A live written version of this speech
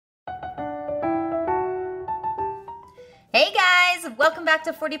Hey guys, welcome back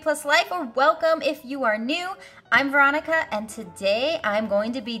to 40 Plus Life, or welcome if you are new. I'm Veronica, and today I'm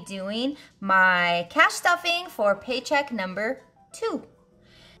going to be doing my cash stuffing for paycheck number 2.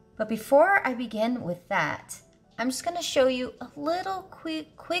 But before I begin with that, I'm just going to show you a little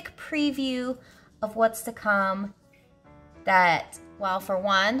quick preview of what's to come. That, well, for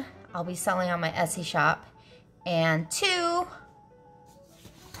one, I'll be selling on my Etsy shop, and 2,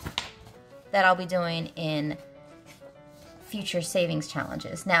 that I'll be doing in future savings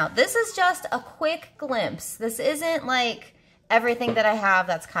challenges. Now, this is just a quick glimpse. This isn't like everything that I have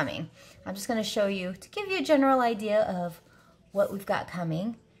that's coming. I'm just going to show you to give you a general idea of what we've got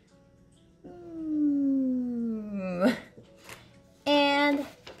coming. And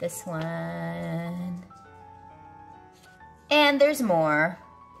this one. And there's more.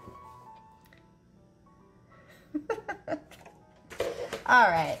 All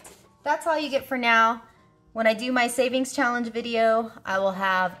right, that's all you get for now. When I do my savings challenge video, I will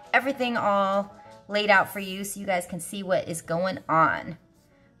have everything all laid out for you so you guys can see what is going on.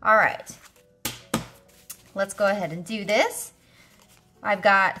 All right, let's go ahead and do this. I've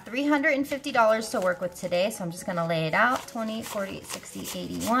got $350 to work with today, so I'm just gonna lay it out. 20, 40, 60,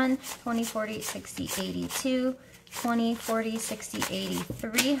 81, 20, 40, 60, 82, 20, 40, 60, 80,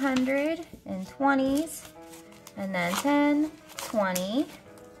 300 in 20s, and then 10, 20,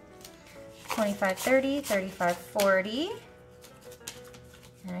 25, 30, 35, 40,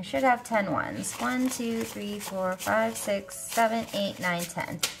 and I should have 10 ones. 1, 2, 3, 4, 5, 6, 7, 8, 9,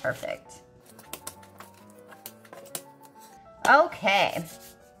 10. Perfect. Okay,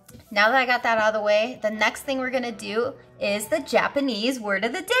 now that I got that out of the way, the next thing we're gonna do is the Japanese word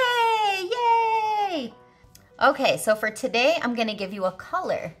of the day. Yay! Okay, so for today, I'm gonna give you a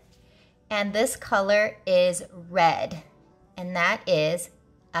color, and this color is red, and that is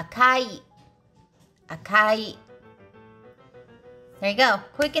akai. Akai. There you go.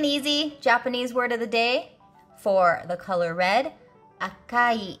 Quick and easy Japanese word of the day for the color red.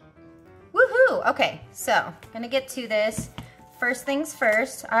 Akai. Woohoo! Okay, so I'm gonna get to this. First things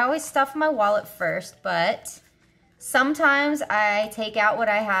first, I always stuff my wallet first, but sometimes I take out what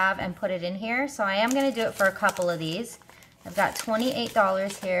I have and put it in here, so I am gonna do it for a couple of these. I've got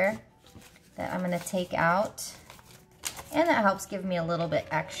 $28 here that I'm gonna take out, and that helps give me a little bit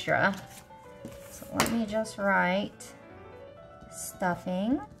extra. So let me just write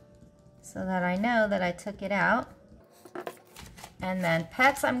stuffing so that I know that I took it out. And then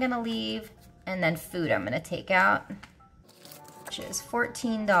pets I'm gonna leave, and then food I'm gonna take out, which is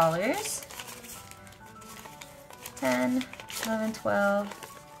 $14. 10, 11, 12,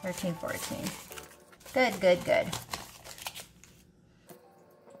 13, 14. Good, good, good.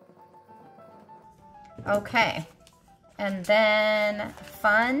 Okay. And then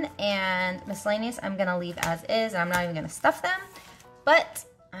fun and miscellaneous, I'm gonna leave as is. I'm not even gonna stuff them, but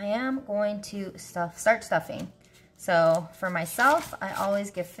I am going to start stuffing. So for myself, I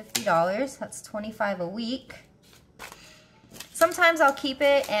always give $50. That's $25 a week. Sometimes I'll keep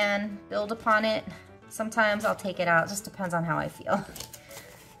it and build upon it. Sometimes I'll take it out. It just depends on how I feel.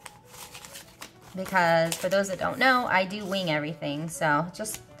 Because for those that don't know, I do wing everything. So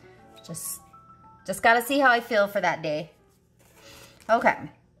just gotta see how I feel for that day. Okay,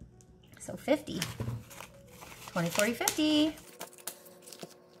 so 50, 20, 40, 50.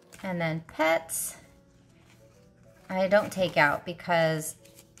 And then pets, I don't take out because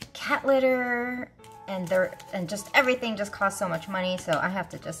cat litter and just everything just costs so much money, so I have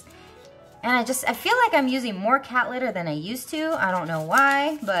to I feel like I'm using more cat litter than I used to. I don't know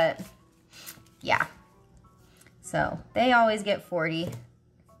why, but yeah. So they always get 40.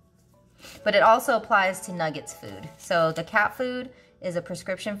 But it also applies to Nuggets food. So the cat food is a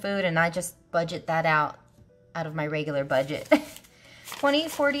prescription food, and I just budget that out of my regular budget. 20,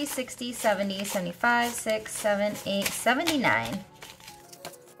 40, 60, 70, 75, 6, 7, 8, 79.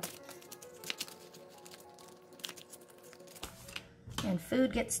 And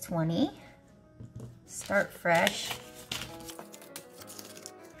food gets 20. Start fresh.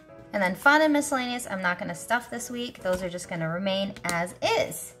 And then fun and miscellaneous, I'm not gonna stuff this week. Those are just gonna remain as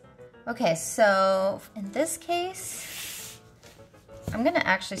is. Okay, so in this case, I'm gonna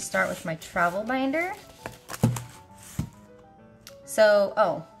actually start with my travel binder.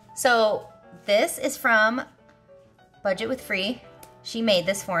 So this is from Budget with Free. She made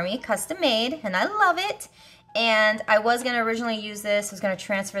this for me, custom made, and I love it. And I was gonna originally use this, I was gonna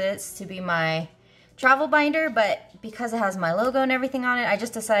transfer this to be my travel binder, but because it has my logo and everything on it, I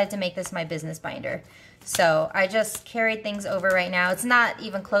just decided to make this my business binder. So I just carried things over right now. It's not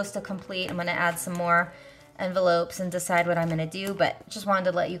even close to complete. I'm gonna add some more envelopes and decide what I'm gonna do, but just wanted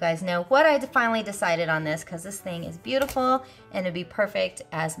to let you guys know what I finally decided on this, because this thing is beautiful and it'd be perfect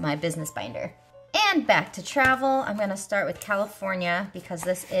as my business binder. And back to travel. I'm gonna start with California because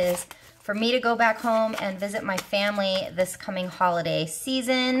this is for me to go back home and visit my family this coming holiday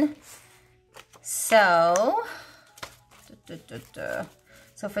season. So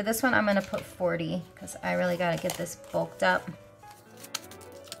for this one, I'm gonna put 40 because I really gotta get this bulked up.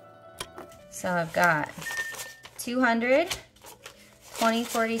 So I've got 200, 20,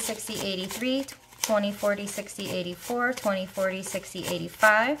 40, 60, 83, 20, 40, 60, 84, 20, 40, 60,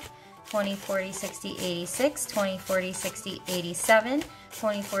 85, 20, 40, 60, 86, 20, 40, 60, 87,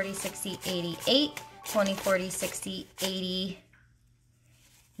 20, 40, 60, 88, 20, 40, 60, 80,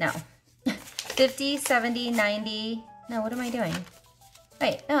 no, 50, 70, 90, no, what am I doing?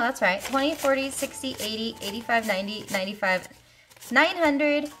 Wait, no, that's right, 20, 40, 60, 80, 85, 90, 95,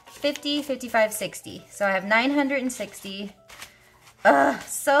 900, 50, 55, 60. So I have 960.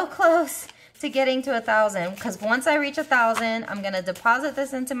 So close to getting to 1,000, because once I reach 1,000, I'm gonna deposit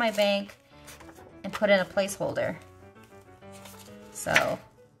this into my bank and put in a placeholder. So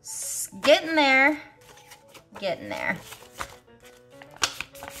getting there, getting there.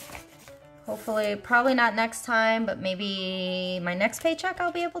 Hopefully, probably not next time, but maybe my next paycheck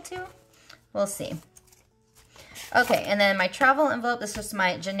I'll be able to. We'll see. Okay, and then my travel envelope, this is just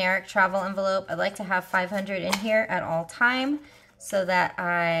my generic travel envelope. I'd like to have 500 in here at all time so that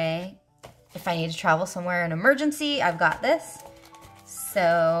if I need to travel somewhere in emergency, I've got this.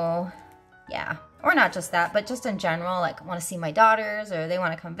 So, yeah. Or not just that, but just in general, like I want to see my daughters or they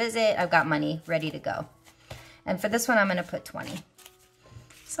want to come visit, I've got money ready to go. And for this one, I'm going to put 20.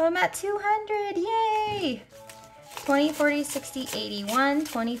 So I'm at 200, yay! 20, 40, 60, 81,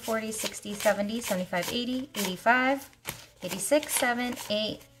 20, 40, 60, 70, 75, 80, 85, 86, 7,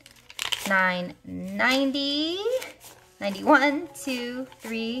 8, 9, 90, 91, 2,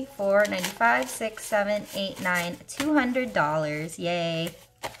 3, 4, 95, 6, 7, 8, 9, $200, yay.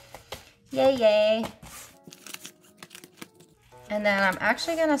 Yay, yay. And then I'm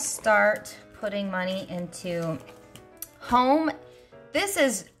actually gonna start putting money into home. This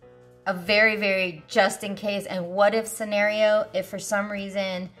is a very, very just in case and what if scenario if for some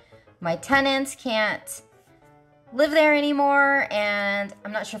reason my tenants can't live there anymore and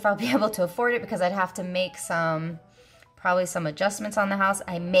I'm not sure if I'll be able to afford it because I'd have to make probably some adjustments on the house.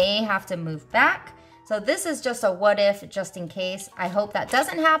 I may have to move back. So this is just a what if just in case. I hope that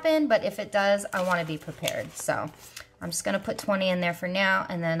doesn't happen, but if it does, I want to be prepared. So I'm just going to put 20 in there for now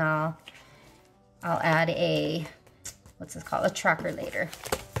and then I'll add a, what's this called? A tracker later.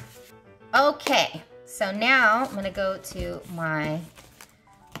 Okay, so now I'm gonna go to my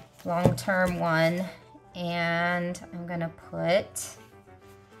long-term one and I'm gonna put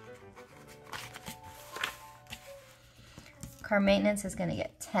car maintenance is gonna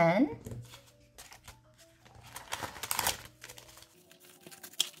get 10.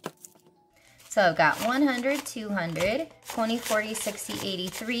 So I've got 100, 200, 20, 40, 60,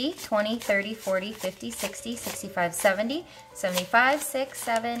 83, 20, 30, 40, 50, 60, 65, 70, 75, 6,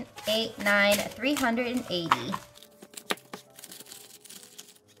 7, 8, 9, 380.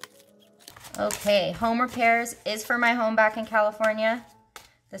 Okay, home repairs is for my home back in California.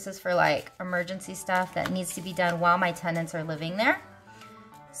 This is for like emergency stuff that needs to be done while my tenants are living there.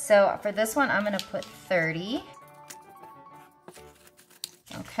 So for this one, I'm gonna put 30.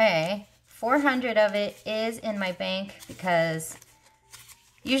 Okay. 400 of it is in my bank because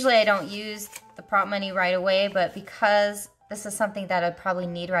usually I don't use the prop money right away, but because this is something that I'd probably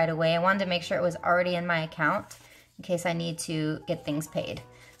need right away, I wanted to make sure it was already in my account in case I need to get things paid.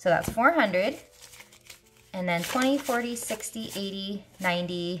 So that's 400. And then 20, 40, 60, 80,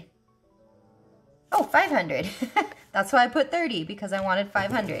 90. Oh, 500. That's why I put 30 because I wanted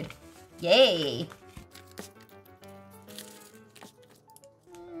 500. Yay.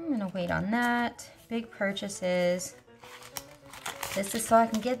 I'm gonna wait on that. Big purchases. This is so I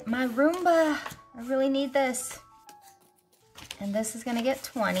can get my Roomba. I really need this. And this is gonna get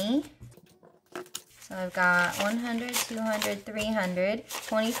 20. So I've got 100, 200, 300,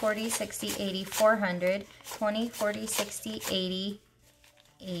 20, 40, 60, 80, 400, 20, 40, 60, 80,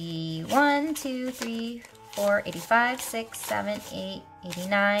 81, 2, 3, 4, 85, 6, 7, 8,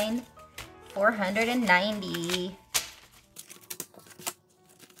 89, 490.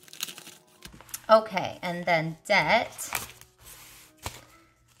 Okay, and then debt,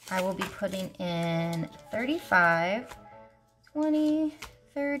 I will be putting in 35, 20,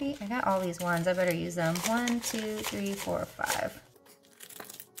 30. I got all these ones. I better use them. 1, 2, 3, 4, 5.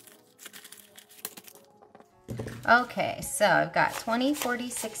 Okay, so I've got 20, 40,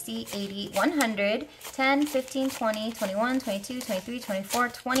 60, 80, 100, 10, 15, 20, 21, 22, 23, 24,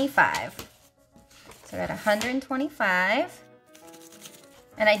 25. So I got 125.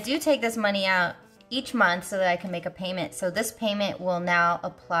 And I do take this money out each month so that I can make a payment. So this payment will now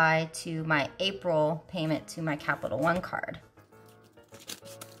apply to my April payment to my Capital One card.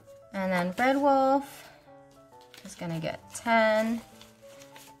 And then Red Wolf is gonna get 10,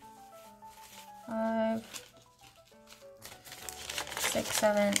 5, 6,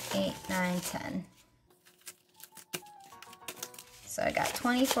 7, 8, 9, 10. So I got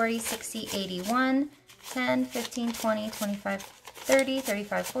 20, 40, 60, 81, 10, 15, 20, 25, 30,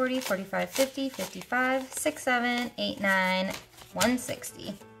 35, 40, 45, 50, 55, 6, 7, 8, 9,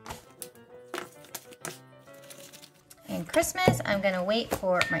 160. And Christmas, I'm gonna wait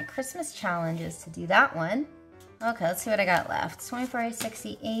for my Christmas challenges to do that one. Okay, let's see what I got left. 24,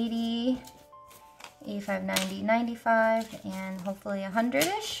 60, 80, 85, 90, 95, and hopefully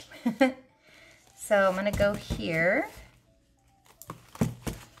 100-ish. So I'm gonna go here.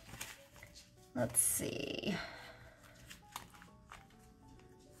 Let's see.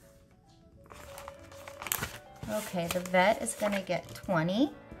 Okay, the vet is gonna get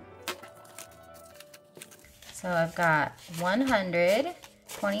 20. So I've got 100,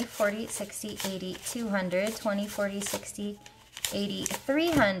 20, 40, 60, 80, 200, 20, 40, 60, 80,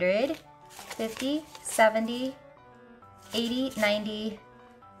 300, 50, 70, 80, 90,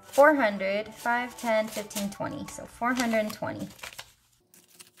 400, 5, 10, 15, 20. So 420.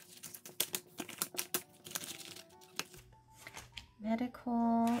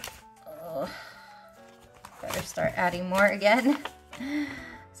 Medical. Oh, better start adding more again.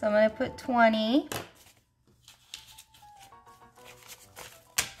 So I'm going to put 20.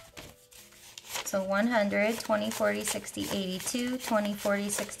 So 100, 20, 40, 60, 82, 20, 40,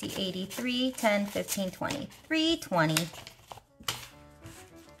 60, 83, 10, 15, 20. 320.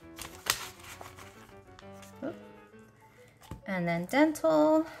 Oop. And then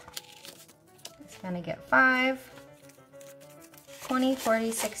dental is going to get 5. 20,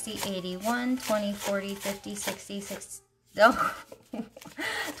 40, 60, 81, 20, 40, 50, 60, 60, oh,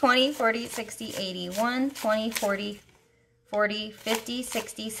 20, 40, 60, 81, 20, 40, 40, 50,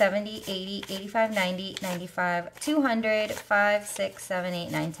 60, 70, 80, 85, 90, 95, 200, 5, 6, 7,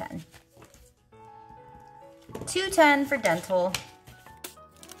 8, 9, 10. 210 for dental.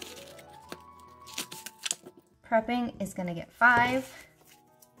 Prepping is going to get 5.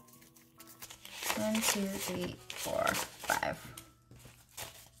 1, 2, 3, 4, 5.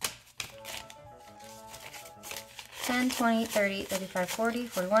 10, 20, 30, 35, 40,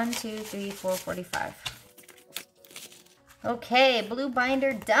 41, 2, 3, 4, 45. Okay, blue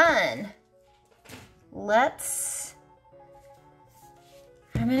binder done. I'm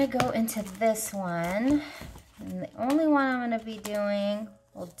gonna go into this one. And the only one I'm gonna be doing,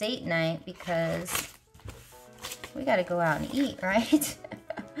 well, date night, because we gotta go out and eat, right?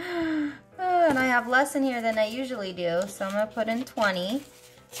 And I have less in here than I usually do, so I'm gonna put in 20.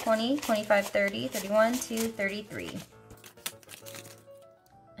 20, 25, 30, 31, 2, 33.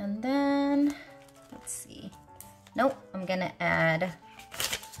 And then, let's see. Nope, I'm gonna add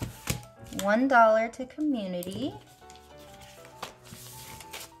 $1 to community.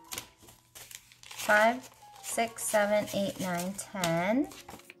 5, 6, 7, 8, 9, 10.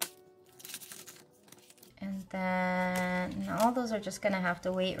 And then all those are just gonna have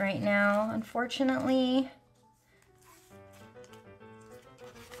to wait right now, unfortunately.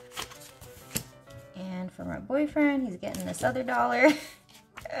 And for my boyfriend, he's getting this other dollar.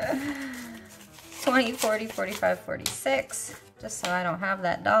 20, 40, 45, 46, just so I don't have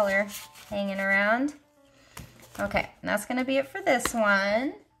that dollar hanging around. Okay, and that's gonna be it for this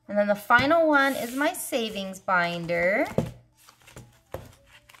one. And then the final one is my savings binder.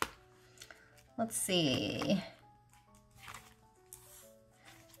 Let's see.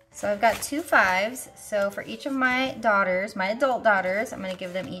 So I've got 2 5s. So for each of my daughters, my adult daughters, I'm gonna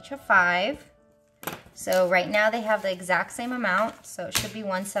give them each a 5. So right now they have the exact same amount, so it should be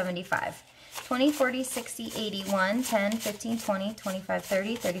 175. 20, 40, 60, 81, 10, 15, 20, 25,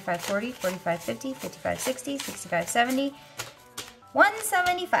 30, 35, 40, 45, 50, 55, 60, 65, 70,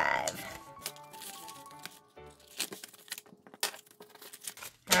 175.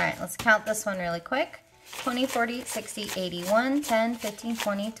 All right, let's count this one really quick. 20, 40, 60, 81, 10, 15,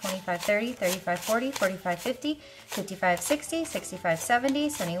 20, 25, 30, 35, 40, 45, 50, 55, 60, 65, 70,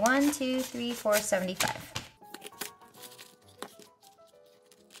 71, 2, 3, 4, 75.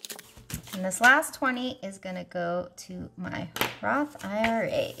 And this last 20 is gonna go to my Roth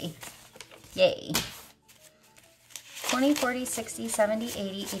IRA. Yay. 20, 40, 60, 70,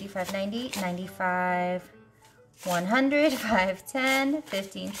 80, 85, 90, 95, 100, 5, 10,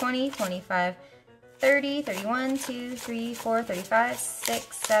 15, 20, 25, 30, 31, 2, 3, 4, 35,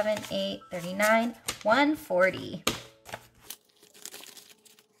 6, 7, 8, 39, 140.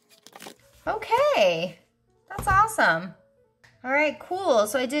 Okay, that's awesome. All right, cool.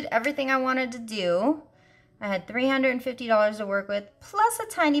 So I did everything I wanted to do. I had $350 to work with, plus a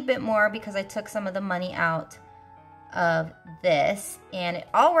tiny bit more because I took some of the money out of this, and it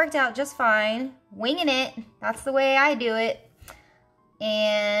all worked out just fine. Winging it, that's the way I do it.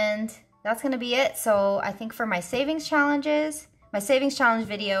 And that's gonna be it. So I think for my savings challenges, my savings challenge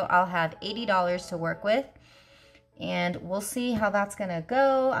video, I'll have $80 to work with, and we'll see how that's gonna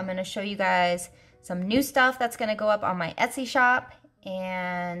go. I'm gonna show you guys some new stuff that's gonna go up on my Etsy shop,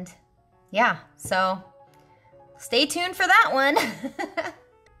 and yeah, so stay tuned for that one.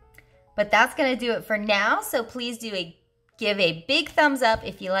 But that's gonna do it for now. So please give a big thumbs up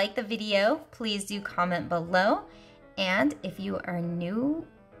if you like the video. Please do comment below. And if you are new,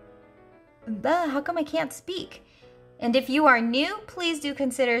 how come I can't speak? And if you are new, please do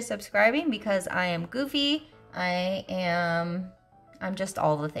consider subscribing because I am goofy. I'm just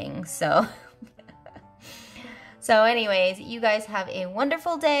all the things, so. So anyways, you guys have a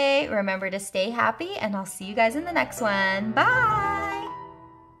wonderful day. Remember to stay happy, and I'll see you guys in the next one. Bye.